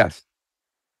this. Yes.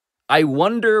 I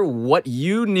wonder what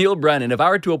you, Neal Brennan, if I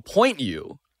were to appoint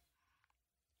you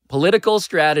political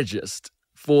strategist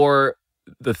for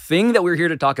the thing that we're here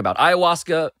to talk about,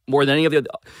 ayahuasca more than any of the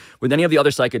other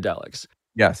psychedelics.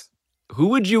 Yes. Who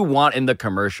would you want in the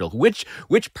commercial? Which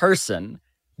person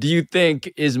do you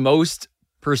think is most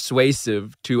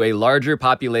persuasive to a larger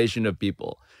population of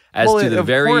people as to the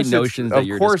very notions that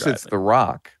you're describing? Of course it's The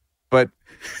Rock, but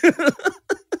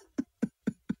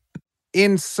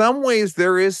in some ways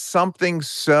there is something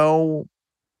so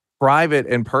private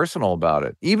and personal about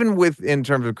it. Even in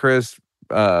terms of Chris,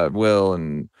 Will,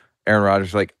 and Aaron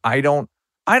Rodgers, like I don't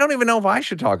even know if I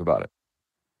should talk about it.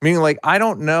 Meaning, like, I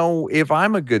don't know if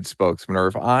I'm a good spokesman or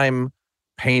if I'm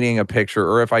painting a picture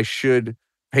or if I should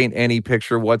paint any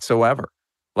picture whatsoever.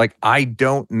 Like, I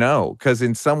don't know. Because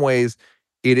in some ways,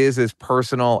 it is as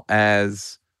personal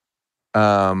as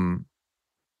a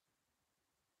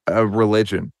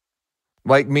religion.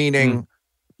 Like, meaning,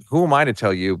 who am I to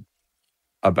tell you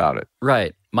about it?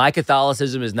 Right. My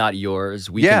Catholicism is not yours.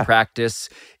 We can practice,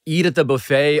 eat at the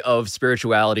buffet of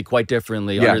spirituality quite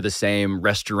differently under the same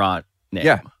restaurant name.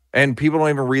 Yeah. And people don't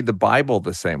even read the Bible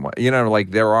the same way. You know,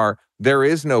 like there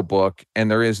is no book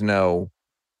and there is no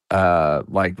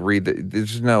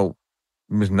there's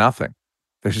nothing.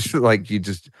 There's just like you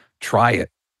just try it.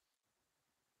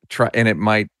 And it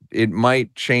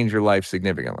might change your life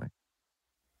significantly.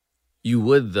 You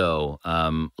would, though,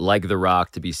 like The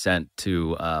Rock, to be sent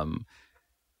to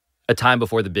a time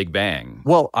before the Big Bang.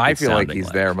 Well, I feel like he's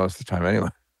there most of the time anyway.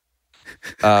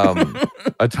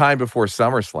 A time before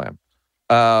SummerSlam.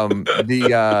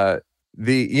 The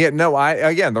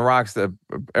Rock's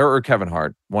or Kevin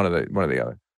Hart, one of the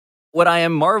other. What I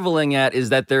am marveling at is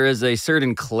that there is a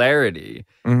certain clarity.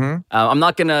 Mm-hmm. I'm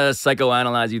not going to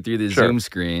psychoanalyze you through the Zoom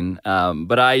screen,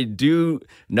 but I do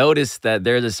notice that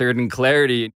there's a certain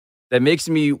clarity that makes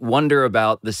me wonder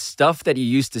about the stuff that you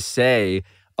used to say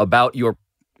about your,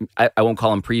 I won't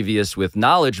call them previous with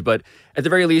knowledge, but at the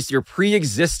very least, your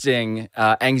pre-existing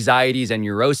anxieties and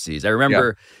neuroses. I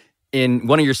remember in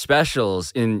one of your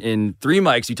specials, in 3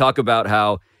 Mics, you talk about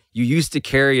how you used to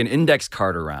carry an index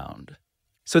card around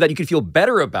so that you could feel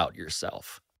better about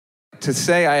yourself. To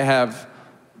say I have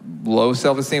low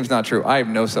self-esteem is not true. I have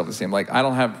no self-esteem. Like, I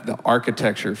don't have the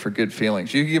architecture for good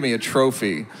feelings. You can give me a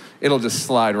trophy, it'll just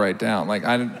slide right down. Like,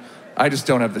 I just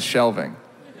don't have the shelving.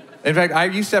 In fact, I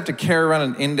used to have to carry around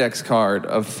an index card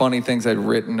of funny things I'd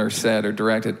written or said or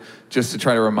directed just to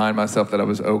try to remind myself that I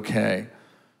was okay.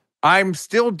 I'm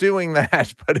still doing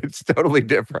that, but it's totally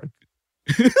different.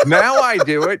 Now I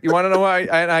do it. You want to know why?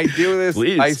 And I do this.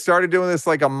 Please. I started doing this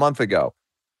like a month ago.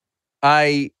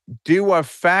 I do a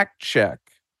fact check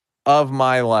of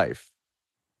my life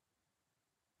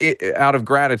out of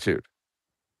gratitude.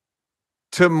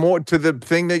 To the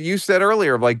thing that you said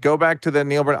earlier, like go back to the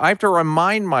Neal Brennan. I have to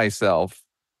remind myself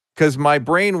because my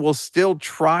brain will still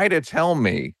try to tell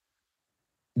me,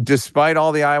 despite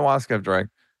all the ayahuasca I've drank,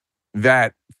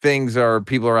 that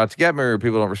people are out to get me, or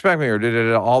people don't respect me,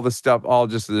 or all the stuff, all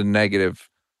just the negative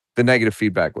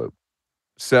feedback loop.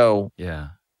 So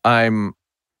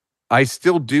I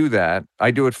still do that.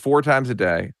 I do it 4 times a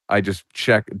day. I just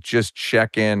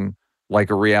check in like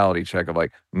a reality check of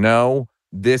like, no,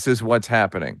 this is what's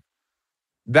happening.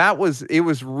 It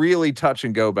was really touch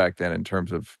and go back then in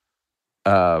terms of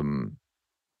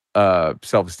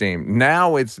self-esteem.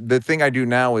 Now the thing I do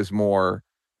now is more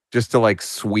just to like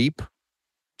sweep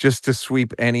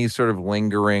any sort of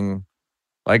lingering,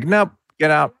 like, nope, get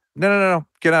out. No,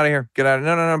 get out of here. Get out.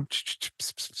 No.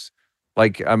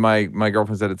 Like my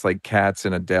girlfriend said, it's like cats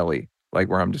in a deli, like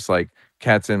where I'm just like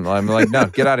I'm like, no,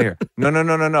 get out of here.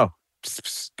 No.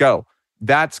 Go.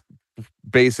 That's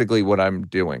basically what I'm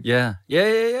doing. Yeah.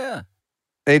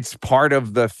 It's part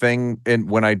of the thing. And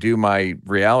when I do my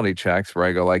reality checks where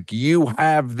I go like, you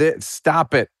have this,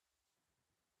 stop it.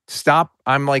 Stop.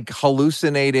 I'm like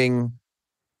hallucinating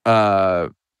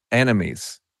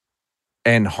enemies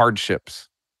and hardships.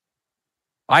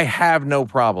 I have no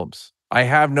problems. I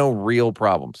have no real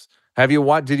problems. Did you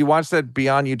watch that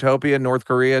Beyond Utopia North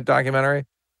Korea documentary?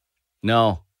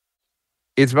 No.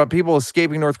 It's about people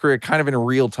escaping North Korea kind of in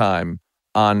real time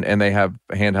and they have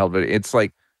handheld video. It's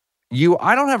like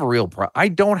I don't have a real problem. I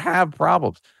don't have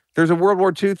problems. There's a World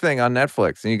War II thing on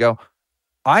Netflix and you go,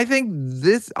 I think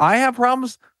I have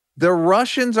problems. The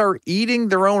Russians are eating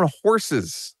their own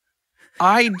horses.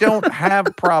 I don't have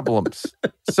problems.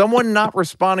 Someone not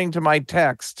responding to my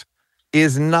text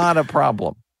is not a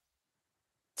problem.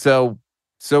 So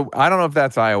I don't know if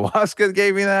that's ayahuasca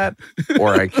gave me that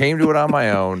or I came to it on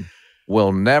my own.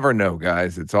 We'll never know,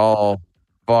 guys. It's all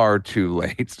far too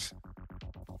late.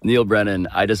 Neal Brennan,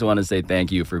 I just want to say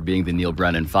thank you for being the Neal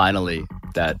Brennan, finally,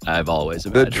 that I've always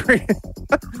imagined. The dream.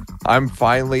 I'm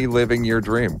living your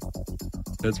dream.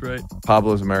 That's right.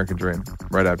 Pablo's American Dream,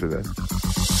 right after this.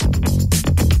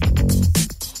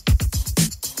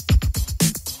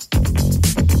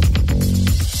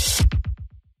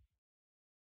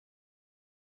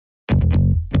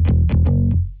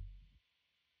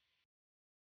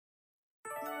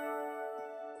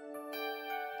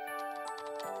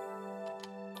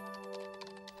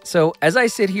 So, as I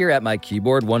sit here at my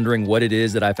keyboard wondering what it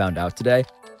is that I found out today,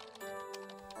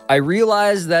 I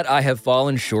realize that I have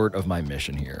fallen short of my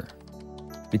mission here.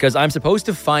 Because I'm supposed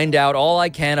to find out all I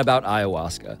can about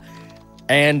ayahuasca.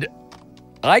 And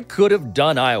I could have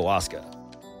done ayahuasca.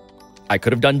 I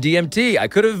could have done DMT. I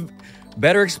could have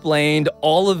better explained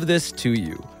all of this to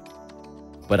you.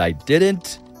 But I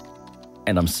didn't,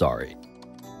 and I'm sorry.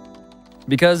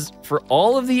 Because for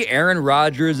all of the Aaron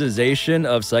Rodgersization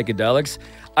of psychedelics,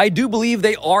 I do believe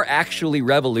they are actually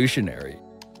revolutionary.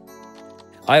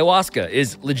 Ayahuasca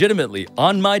is legitimately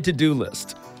on my to-do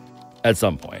list at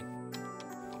some point.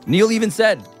 Neal even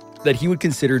said that he would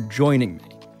consider joining me.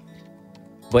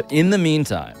 But in the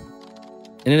meantime,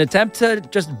 in an attempt to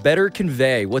just better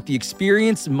convey what the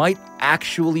experience might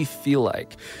actually feel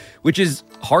like, which is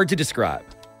hard to describe,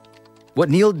 what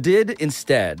Neal did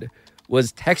instead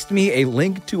was text me a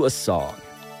link to a song.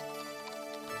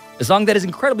 A song that is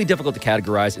incredibly difficult to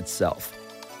categorize itself.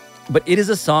 But it is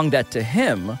a song that, to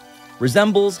him,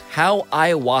 resembles how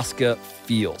ayahuasca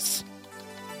feels.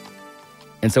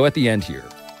 And so at the end here,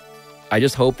 I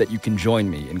just hope that you can join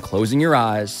me in closing your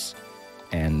eyes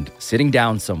and sitting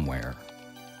down somewhere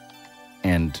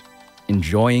and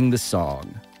enjoying the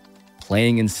song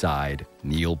playing inside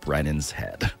Neal Brennan's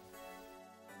head.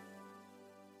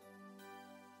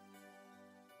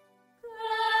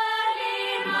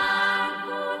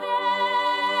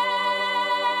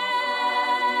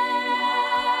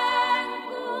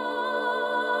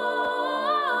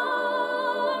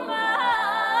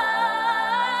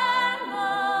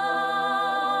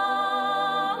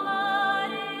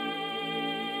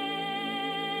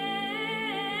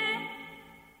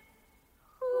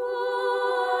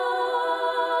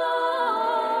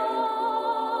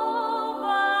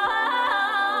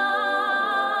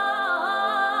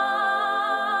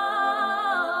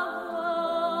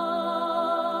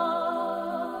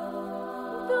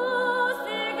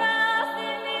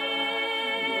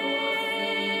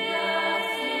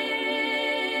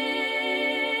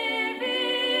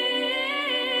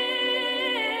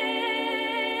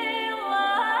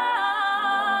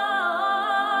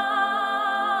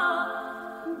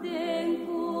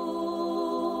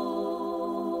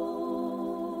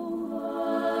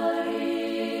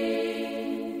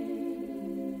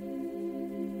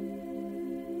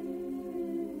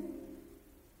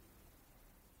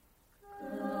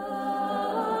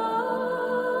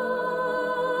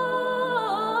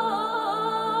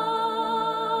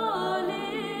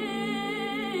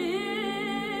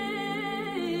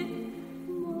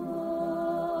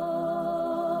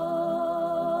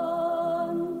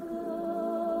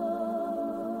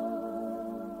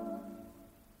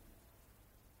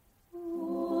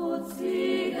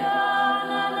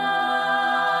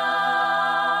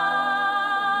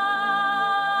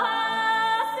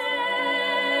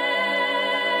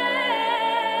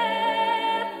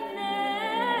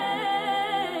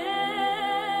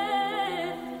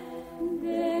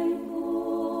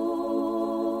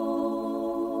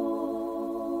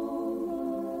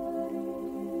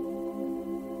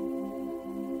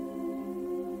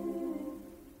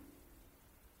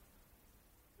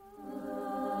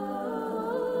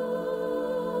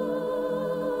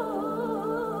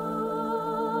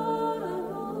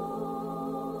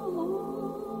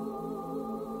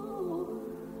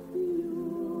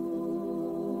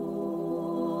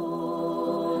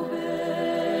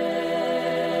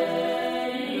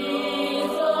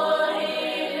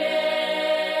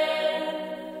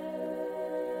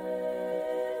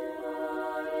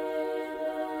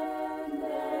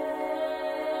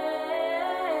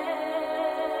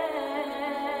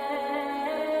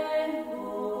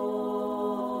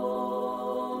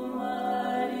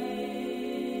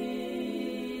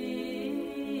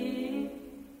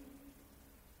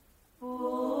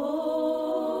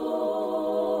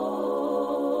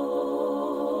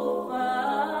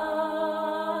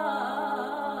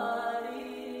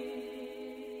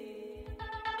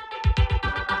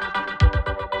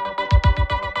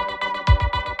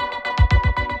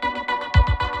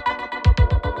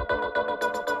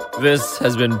 This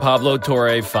has been Pablo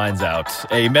Torre Finds Out,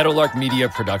 a Meadowlark Media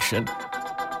production.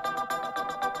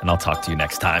 And I'll talk to you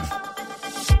next time.